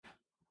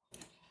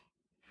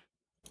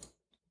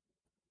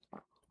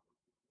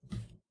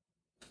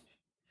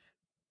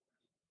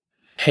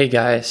Hey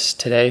guys,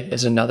 today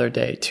is another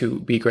day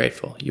to be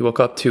grateful. You woke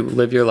up to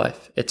live your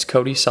life. It's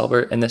Cody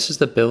Selbert, and this is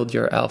the Build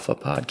Your Alpha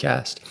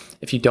podcast.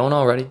 If you don't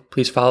already,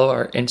 please follow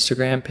our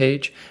Instagram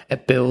page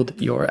at Build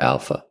Your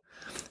Alpha.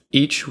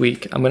 Each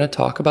week, I'm going to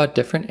talk about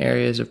different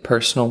areas of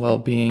personal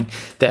well-being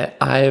that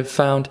I have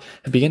found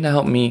have begun to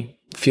help me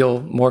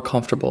feel more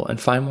comfortable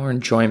and find more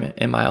enjoyment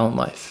in my own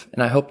life.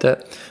 And I hope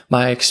that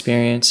my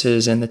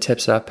experiences and the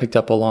tips that I've picked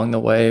up along the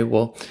way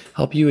will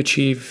help you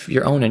achieve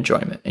your own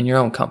enjoyment and your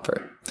own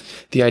comfort.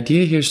 The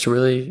idea here is to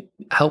really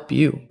help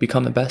you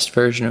become the best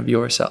version of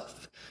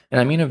yourself.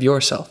 And I mean of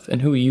yourself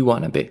and who you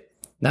want to be.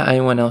 Not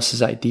anyone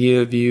else's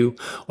idea of you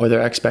or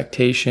their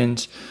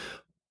expectations,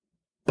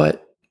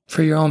 but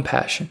for your own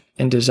passion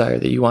and desire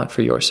that you want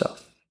for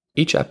yourself.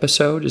 Each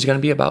episode is going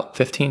to be about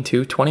 15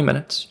 to 20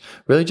 minutes,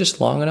 really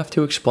just long enough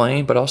to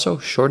explain, but also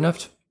short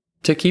enough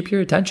to keep your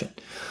attention.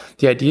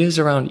 The ideas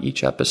around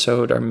each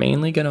episode are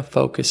mainly going to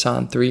focus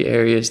on three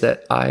areas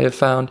that I have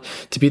found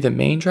to be the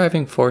main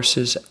driving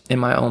forces in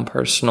my own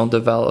personal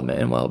development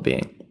and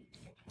well-being.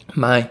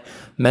 My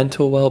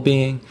mental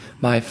well-being,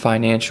 my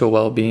financial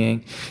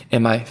well-being,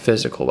 and my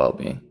physical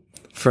well-being.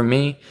 For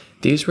me,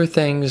 these were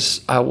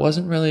things I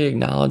wasn't really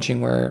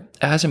acknowledging were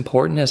as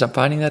important as I'm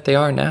finding that they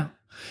are now.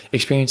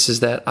 Experiences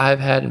that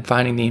I've had in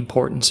finding the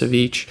importance of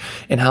each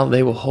and how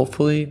they will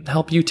hopefully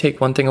help you take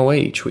one thing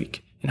away each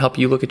week and help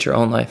you look at your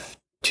own life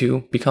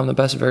to become the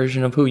best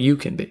version of who you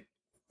can be.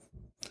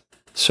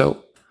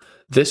 So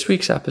this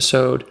week's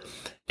episode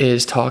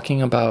is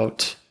talking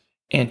about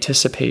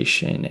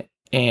anticipation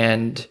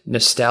and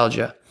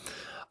nostalgia.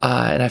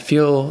 And I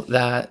feel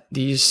that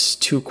these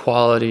two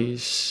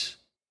qualities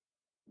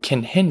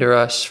can hinder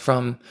us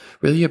from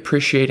really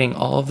appreciating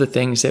all of the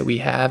things that we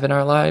have in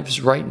our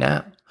lives right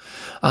now.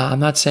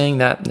 I'm not saying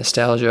that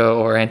nostalgia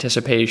or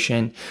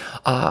anticipation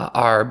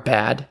are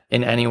bad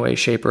in any way,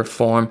 shape, or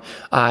form.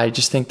 I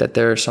just think that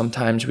there are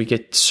sometimes we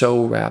get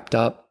so wrapped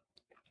up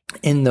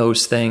in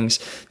those things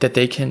that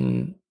they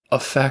can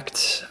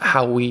affect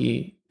how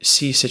we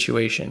see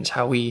situations,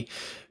 how we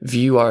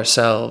view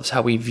ourselves,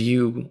 how we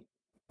view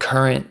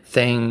current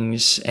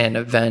things and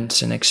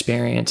events and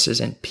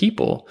experiences and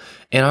people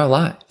in our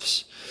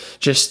lives.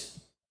 Just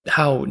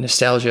how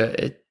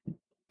nostalgia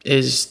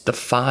is the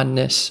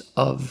fondness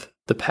of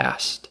the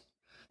past,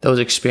 those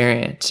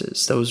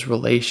experiences, those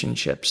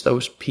relationships,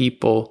 those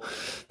people,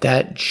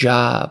 that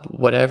job,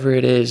 whatever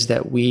it is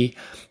that we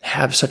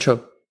have such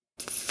a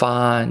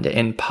fond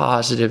and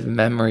positive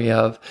memory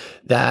of,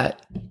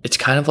 that it's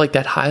kind of like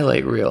that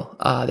highlight reel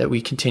that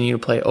we continue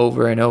to play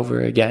over and over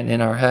again in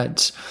our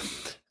heads.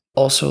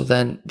 Also,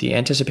 then the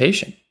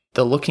anticipation,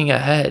 the looking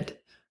ahead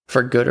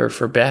for good or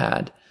for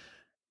bad,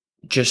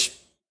 just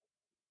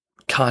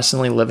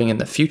constantly living in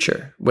the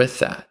future with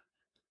that.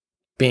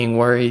 Being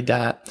worried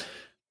that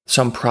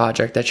some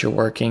project that you're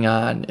working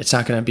on, it's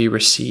not going to be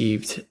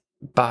received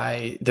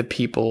by the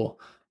people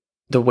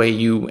the way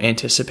you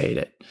anticipate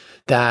it.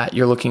 That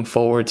you're looking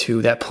forward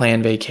to that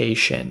planned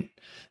vacation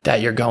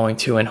that you're going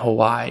to in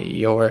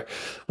Hawaii, or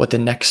what the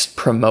next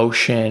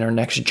promotion or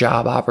next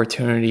job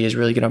opportunity is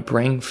really going to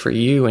bring for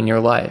you in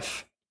your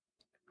life.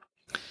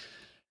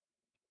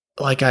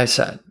 Like I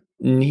said,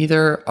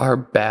 neither are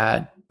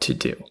bad to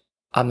do.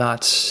 I'm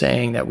not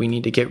saying that we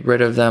need to get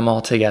rid of them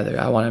altogether.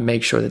 I want to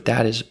make sure that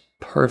that is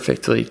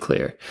perfectly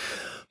clear.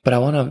 But I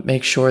want to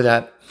make sure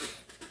that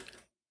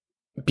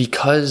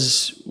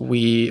because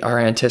we are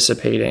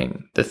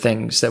anticipating the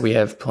things that we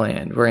have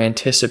planned, we're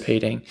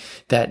anticipating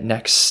that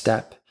next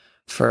step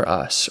for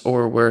us,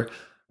 or we're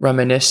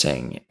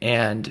reminiscing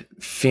and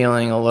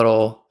feeling a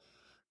little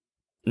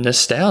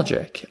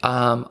nostalgic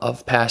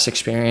of past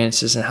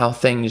experiences and how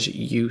things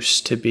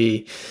used to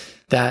be,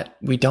 that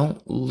we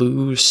don't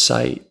lose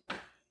sight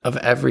of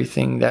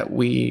everything that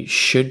we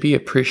should be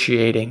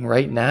appreciating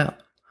right now,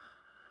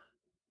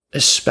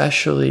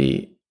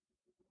 especially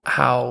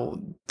how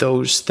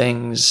those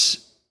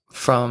things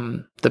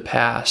from the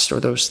past or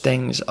those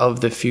things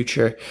of the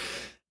future,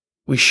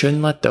 we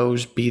shouldn't let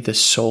those be the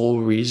sole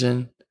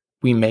reason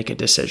we make a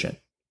decision.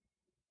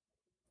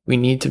 We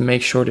need to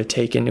make sure to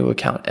take into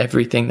account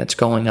everything that's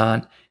going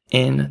on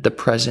in the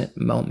present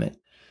moment.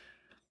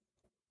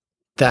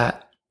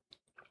 That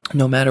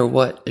no matter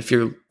what, if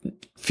you're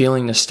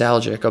feeling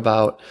nostalgic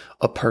about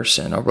a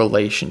person, a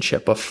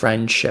relationship, a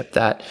friendship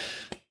that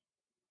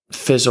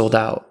fizzled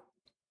out,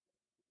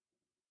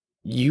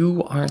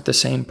 you aren't the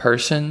same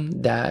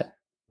person that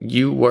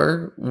you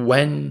were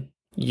when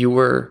you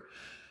were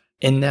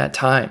in that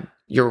time.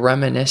 You're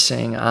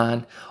reminiscing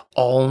on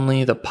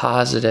only the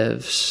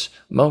positives,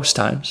 most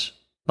times,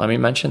 let me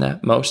mention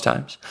that, most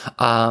times,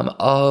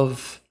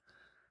 of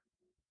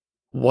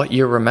what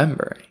you're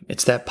remembering.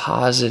 It's that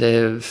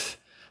positive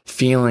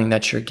feeling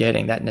that you're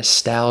getting, that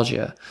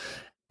nostalgia.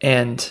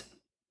 And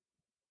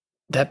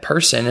that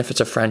person, if it's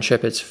a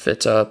friendship, if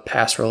it's a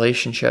past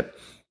relationship,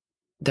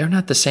 they're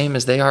not the same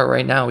as they are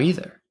right now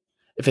either.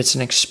 If it's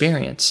an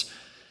experience,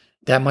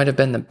 that might have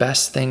been the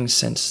best thing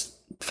since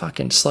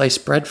fucking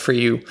sliced bread for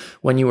you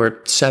when you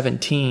were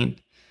 17.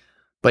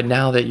 But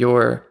now that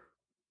you're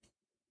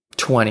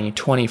 20,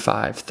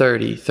 25,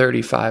 30,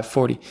 35,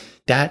 40,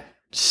 that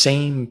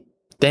same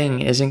thing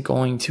isn't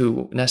going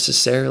to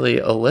necessarily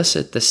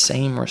elicit the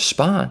same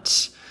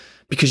response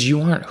because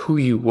you aren't who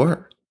you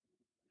were.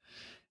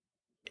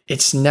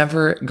 It's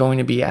never going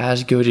to be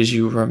as good as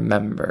you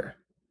remember.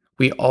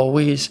 We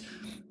always,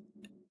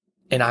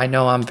 and I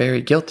know I'm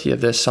very guilty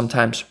of this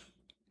sometimes,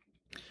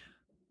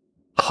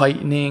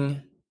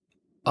 heightening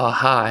a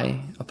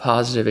high, a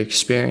positive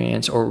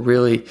experience, or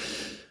really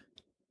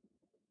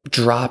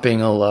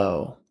dropping a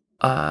low.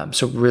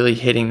 So really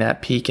hitting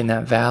that peak and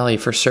that valley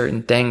for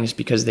certain things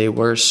because they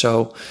were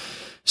so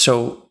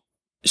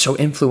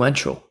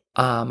influential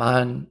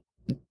on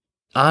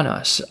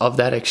us, of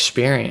that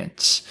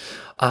experience.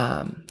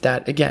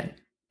 That again,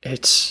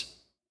 it's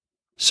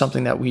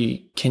something that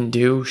we can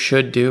do,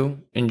 should do,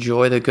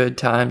 enjoy the good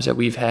times that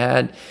we've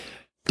had.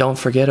 Don't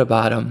forget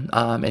about them,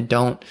 and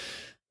don't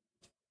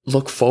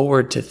look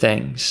forward to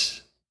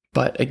things.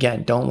 But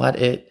again, don't let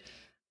it,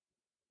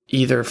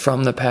 either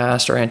from the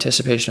past or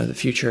anticipation of the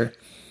future,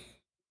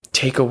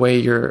 take away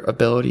your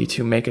ability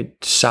to make a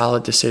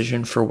solid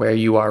decision for where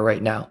you are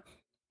right now.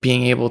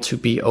 Being able to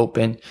be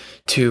open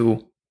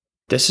to,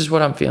 this is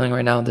what I'm feeling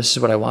right now, this is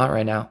what I want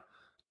right now.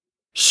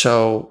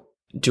 So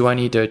do I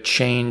need to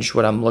change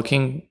what I'm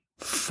looking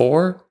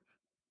for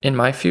in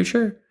my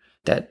future?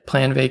 That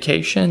planned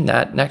vacation,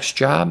 that next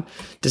job,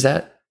 does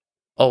that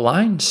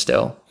align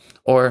still?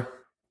 Or,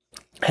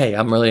 hey,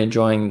 I'm really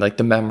enjoying like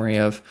the memory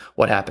of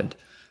what happened.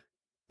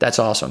 That's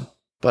awesome.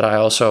 But I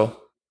also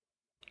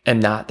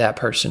am not that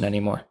person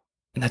anymore.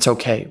 And that's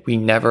okay. We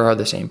never are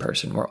the same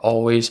person. We're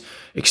always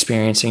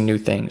experiencing new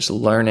things,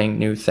 learning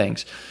new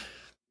things,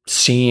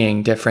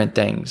 seeing different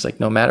things. Like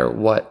no matter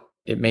what,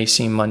 it may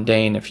seem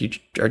mundane if you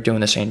are doing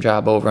the same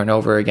job over and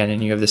over again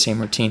and you have the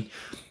same routine,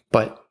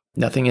 but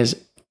nothing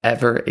is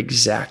ever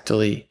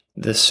exactly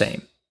the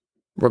same,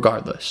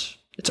 regardless.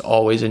 It's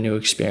always a new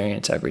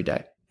experience every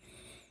day.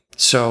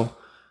 So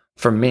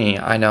for me,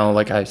 I know,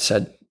 like I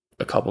said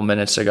a couple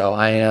minutes ago,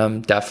 I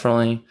am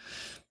definitely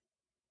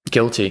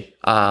guilty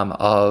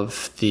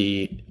of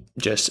the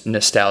just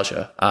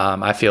nostalgia.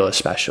 I feel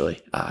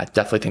especially. I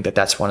definitely think that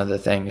that's one of the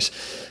things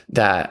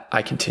that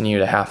I continue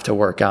to have to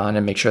work on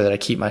and make sure that I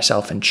keep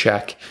myself in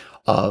check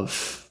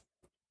of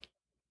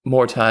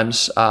more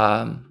times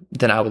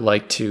than I would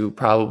like to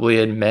probably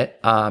admit,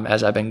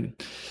 as I've been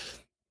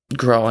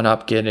growing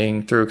up,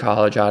 getting through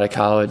college, out of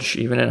college,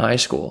 even in high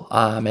school.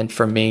 And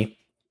for me,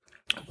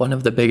 one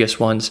of the biggest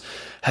ones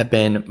have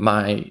been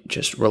my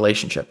just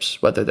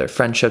relationships, whether they're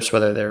friendships,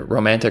 whether they're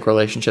romantic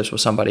relationships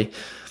with somebody.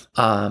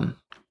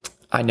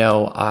 I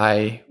know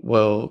I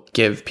will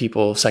give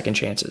people second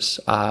chances,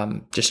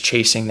 just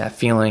chasing that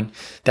feeling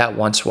that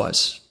once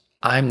was.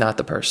 I'm not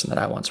the person that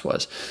I once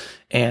was.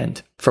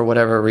 And for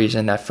whatever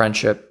reason, that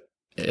friendship,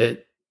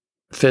 it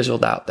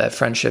fizzled out. That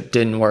friendship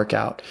didn't work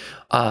out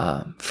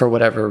for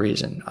whatever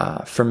reason.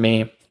 For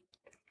me,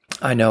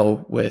 I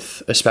know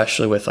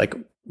especially with like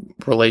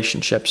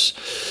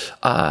relationships,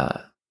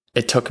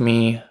 it took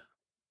me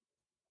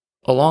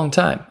a long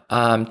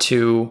time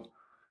to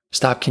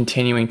stop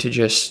continuing to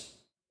just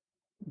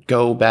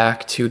go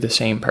back to the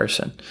same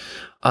person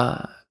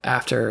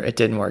after it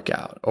didn't work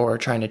out, or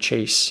trying to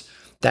chase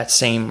that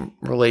same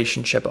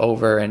relationship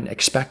over and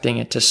expecting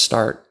it to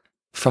start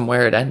from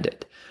where it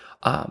ended.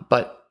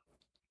 But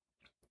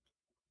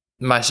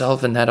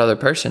myself and that other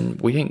person,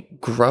 we didn't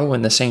grow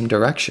in the same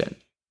direction.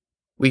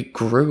 We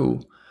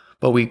grew,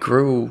 but we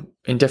grew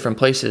in different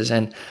places.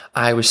 And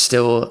I was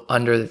still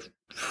under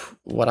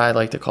what I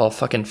like to call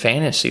fucking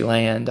fantasy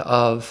land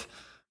of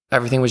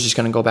everything was just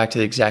going to go back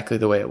to exactly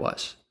the way it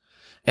was.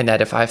 And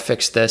that if I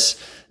fixed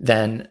this,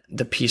 then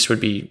the piece would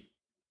be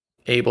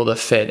able to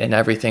fit and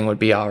everything would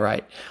be all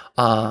right.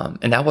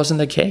 And that wasn't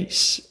the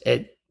case.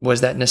 It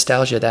was that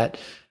nostalgia, that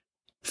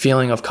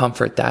feeling of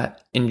comfort,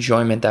 that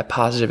enjoyment, that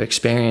positive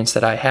experience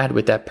that I had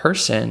with that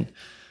person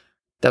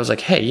that was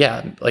like, hey,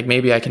 yeah, like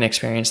maybe I can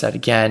experience that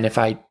again if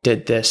I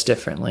did this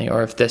differently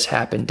or if this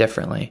happened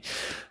differently.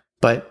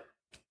 But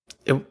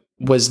it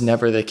was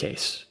never the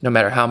case, no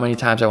matter how many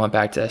times I went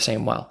back to that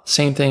same well.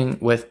 Same thing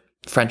with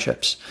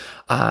friendships.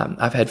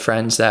 I've had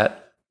friends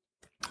that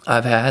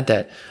I've had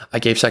that I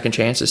gave second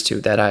chances to,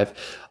 that I've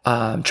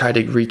tried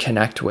to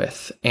reconnect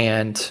with,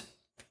 and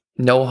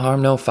no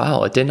harm, no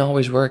foul. It didn't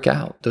always work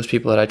out. Those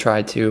people that I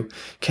tried to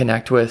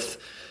connect with,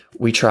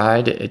 we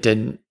tried, it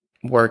didn't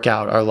work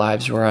out. Our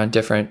lives were on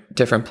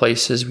different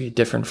places. We had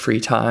different free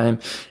time.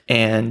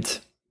 And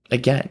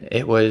again,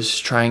 it was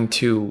trying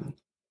to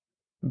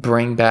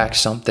bring back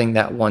something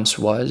that once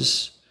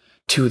was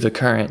to the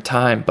current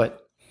time,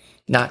 but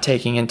not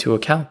taking into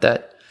account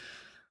that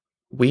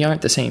we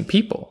aren't the same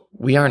people.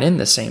 We aren't in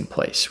the same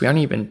place. We aren't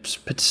even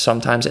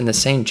sometimes in the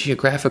same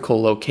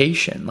geographical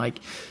location. Like,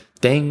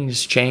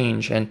 things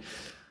change. And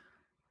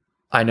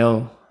I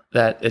know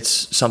that it's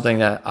something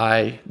that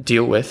I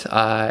deal with,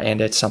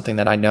 and it's something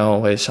that I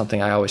know is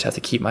something I always have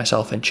to keep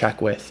myself in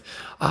check with.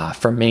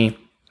 For me,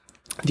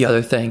 the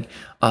other thing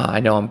I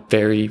know I'm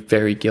very,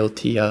 very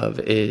guilty of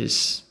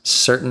is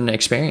certain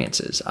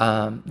experiences.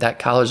 That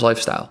college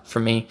lifestyle for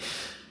me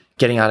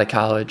getting out of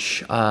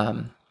college,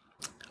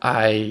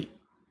 I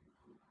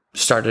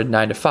started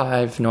 9 to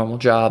 5, normal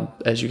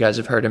job, as you guys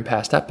have heard in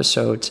past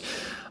episodes.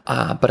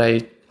 But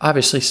I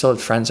obviously still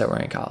had friends that were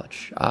in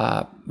college.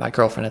 My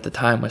girlfriend at the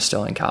time was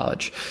still in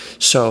college.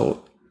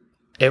 So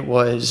it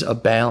was a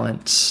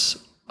balance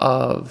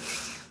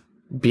of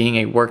being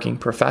a working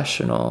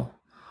professional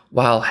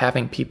while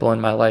having people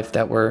in my life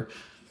that were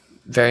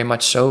very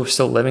much so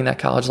still living that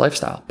college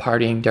lifestyle,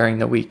 partying during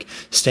the week,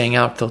 staying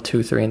out till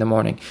 2, 3 in the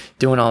morning,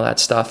 doing all that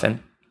stuff.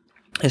 And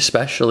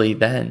especially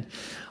then,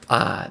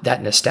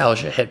 that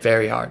nostalgia hit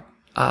very hard.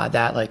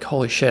 That like,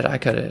 holy shit, I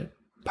could have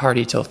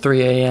partied till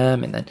 3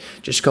 a.m. and then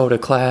just go to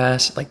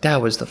class. Like,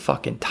 that was the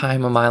fucking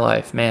time of my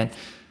life, man.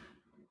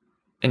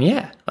 And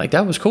yeah, like,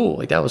 that was cool.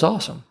 Like, that was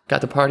awesome.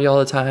 Got to party all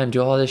the time,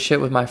 do all this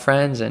shit with my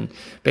friends, and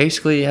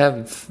basically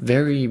have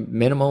very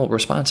minimal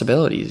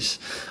responsibilities.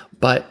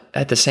 But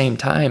at the same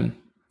time,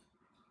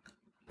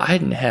 I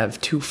didn't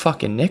have 2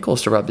 fucking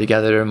nickels to rub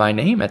together to my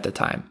name at the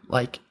time.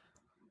 Like,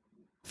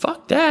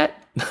 fuck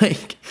that.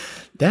 Like,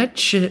 that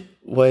shit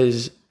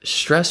was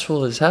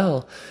stressful as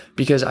hell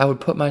because I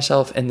would put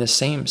myself in the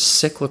same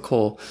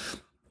cyclical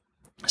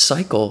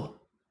cycle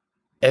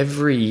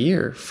every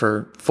year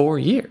for 4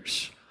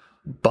 years.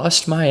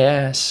 Bust my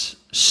ass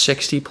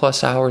 60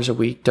 plus hours a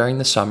week during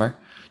the summer,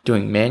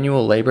 doing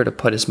manual labor to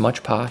put as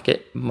much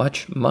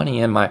money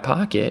in my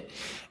pocket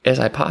as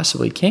I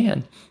possibly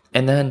can,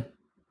 and then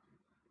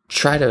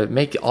try to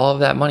make all of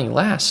that money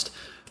last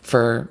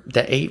for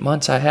the 8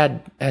 months I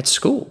had at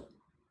school.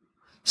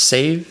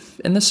 Save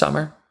in the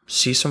summer,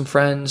 see some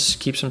friends,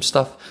 keep some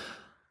stuff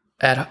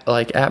at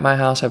my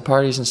house, have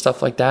parties and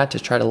stuff like that to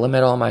try to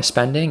limit all my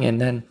spending,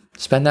 and then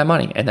spend that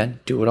money and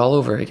then do it all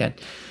over again.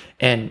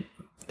 And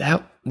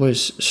that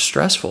was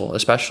stressful,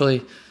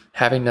 especially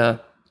having to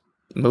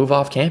move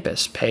off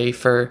campus, pay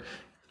for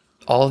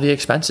all the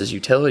expenses,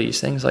 utilities,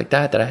 things like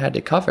that I had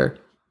to cover.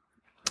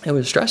 It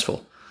was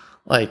stressful.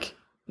 Like,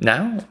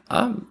 now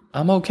I'm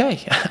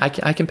okay.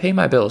 I can pay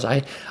my bills.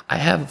 I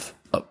have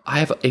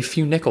a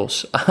few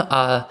nickels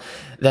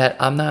that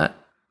I'm not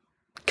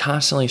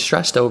constantly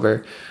stressed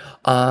over,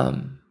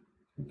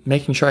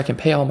 making sure I can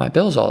pay all my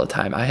bills all the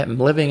time. I am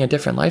living a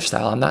different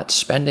lifestyle. I'm not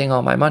spending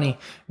all my money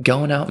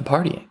going out and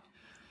partying.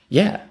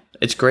 Yeah,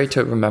 it's great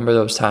to remember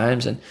those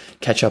times and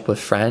catch up with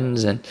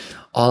friends and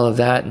all of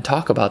that and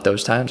talk about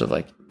those times of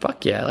like,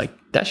 fuck yeah, like,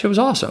 that shit was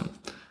awesome.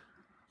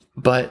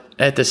 But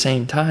at the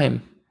same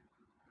time,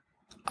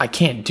 I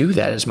can't do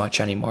that as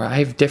much anymore. I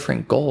have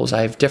different goals.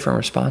 I have different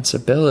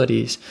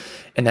responsibilities.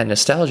 And that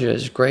nostalgia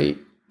is great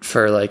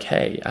for like,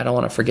 hey, I don't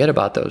want to forget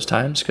about those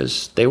times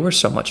because they were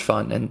so much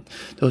fun. And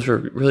those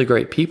were really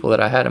great people that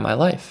I had in my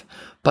life.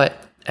 But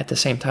at the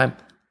same time,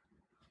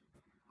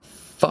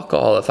 fuck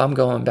all if I'm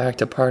going back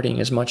to partying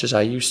as much as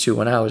I used to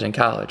when I was in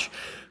college,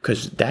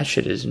 because that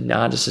shit is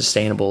not a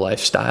sustainable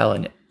lifestyle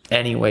in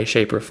any way,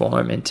 shape, or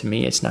form. And to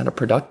me, it's not a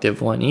productive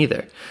one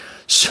either.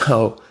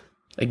 So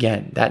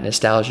again, that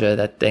nostalgia,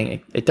 that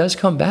thing, it does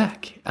come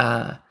back.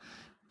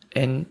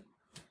 And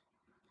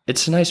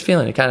it's a nice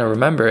feeling to kind of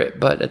remember it,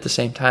 but at the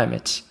same time,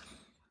 it's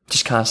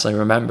just constantly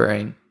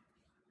remembering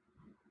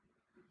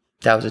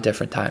that was a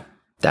different time.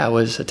 That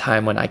was a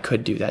time when I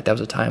could do that. That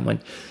was a time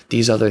when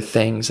these other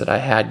things that I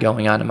had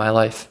going on in my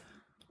life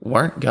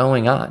weren't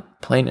going on,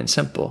 plain and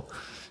simple.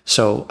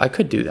 So I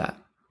could do that.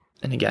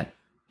 And again,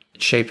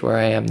 it shaped where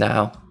I am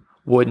now.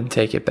 Wouldn't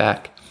take it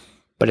back,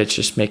 but it's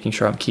just making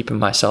sure I'm keeping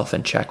myself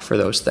in check for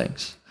those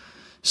things.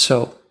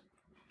 So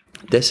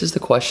this is the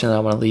question that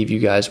I want to leave you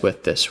guys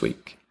with this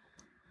week.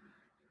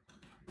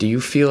 Do you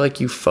feel like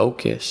you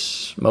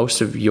focus most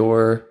of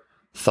your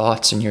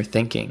thoughts and your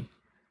thinking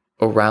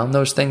around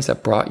those things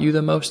that brought you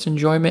the most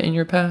enjoyment in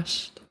your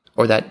past,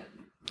 or that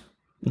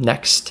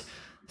next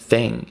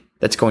thing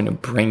that's going to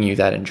bring you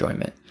that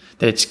enjoyment,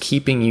 that it's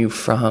keeping you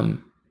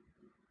from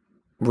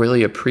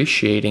really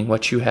appreciating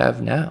what you have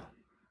now?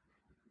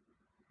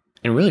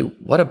 And really,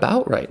 what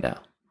about right now?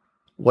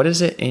 What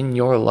is it in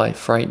your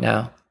life right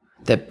now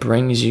that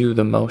brings you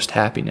the most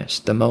happiness,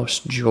 the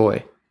most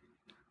joy?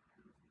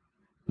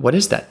 What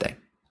is that thing?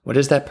 What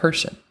is that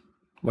person?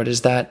 What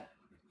is that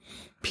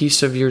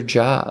piece of your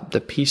job, the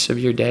piece of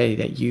your day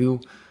that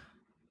you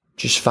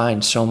just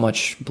find so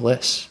much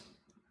bliss?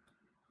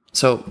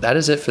 So that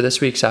is it for this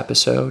week's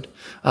episode.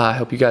 I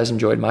hope you guys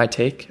enjoyed my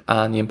take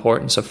on the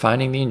importance of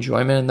finding the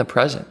enjoyment in the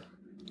present.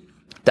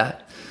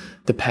 That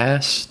the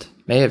past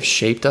may have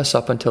shaped us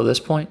up until this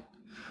point,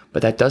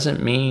 but that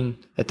doesn't mean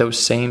that those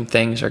same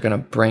things are going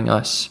to bring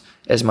us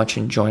as much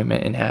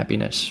enjoyment and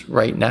happiness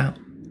right now.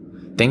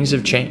 Things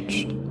have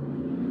changed.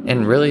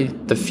 And really,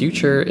 the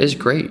future is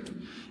great.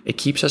 It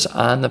keeps us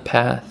on the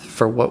path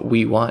for what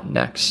we want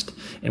next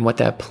and what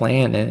that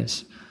plan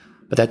is.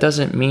 But that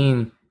doesn't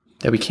mean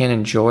that we can't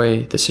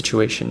enjoy the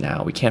situation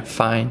now. We can't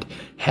find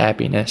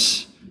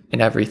happiness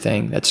in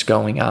everything that's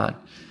going on.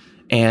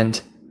 And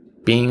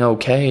being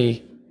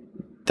okay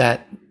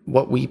that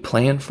what we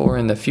plan for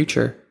in the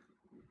future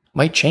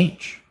might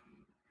change.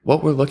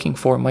 What we're looking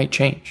for might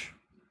change.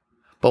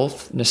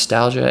 Both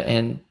nostalgia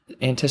and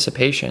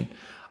anticipation,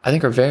 I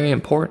think, are very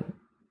important.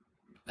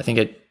 I think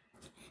it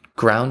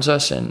grounds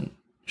us in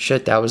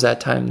shit, that was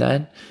that time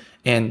then.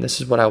 And this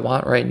is what I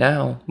want right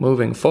now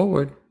moving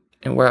forward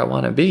and where I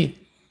want to be.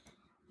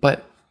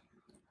 But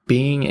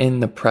being in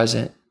the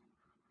present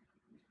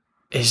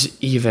is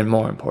even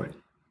more important.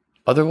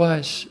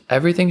 Otherwise,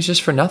 everything's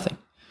just for nothing.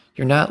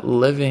 You're not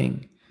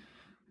living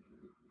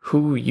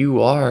who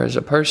you are as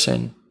a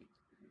person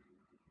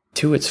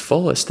to its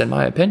fullest, in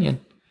my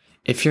opinion,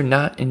 if you're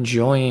not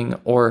enjoying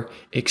or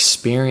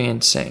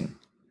experiencing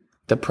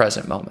the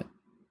present moment.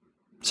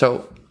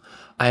 So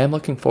I am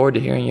looking forward to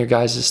hearing your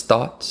guys'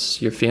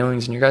 thoughts, your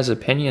feelings, and your guys'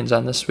 opinions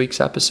on this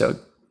week's episode.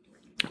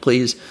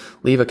 Please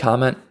leave a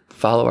comment,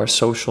 follow our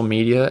social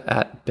media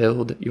at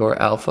Build Your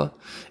Alpha,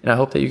 and I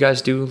hope that you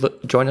guys do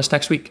join us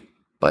next week.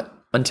 But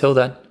until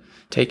then,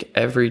 take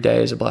every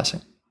day as a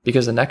blessing,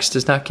 because the next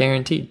is not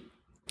guaranteed.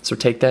 So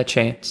take that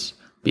chance,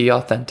 be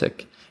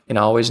authentic, and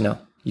always know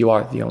you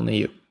are the only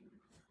you.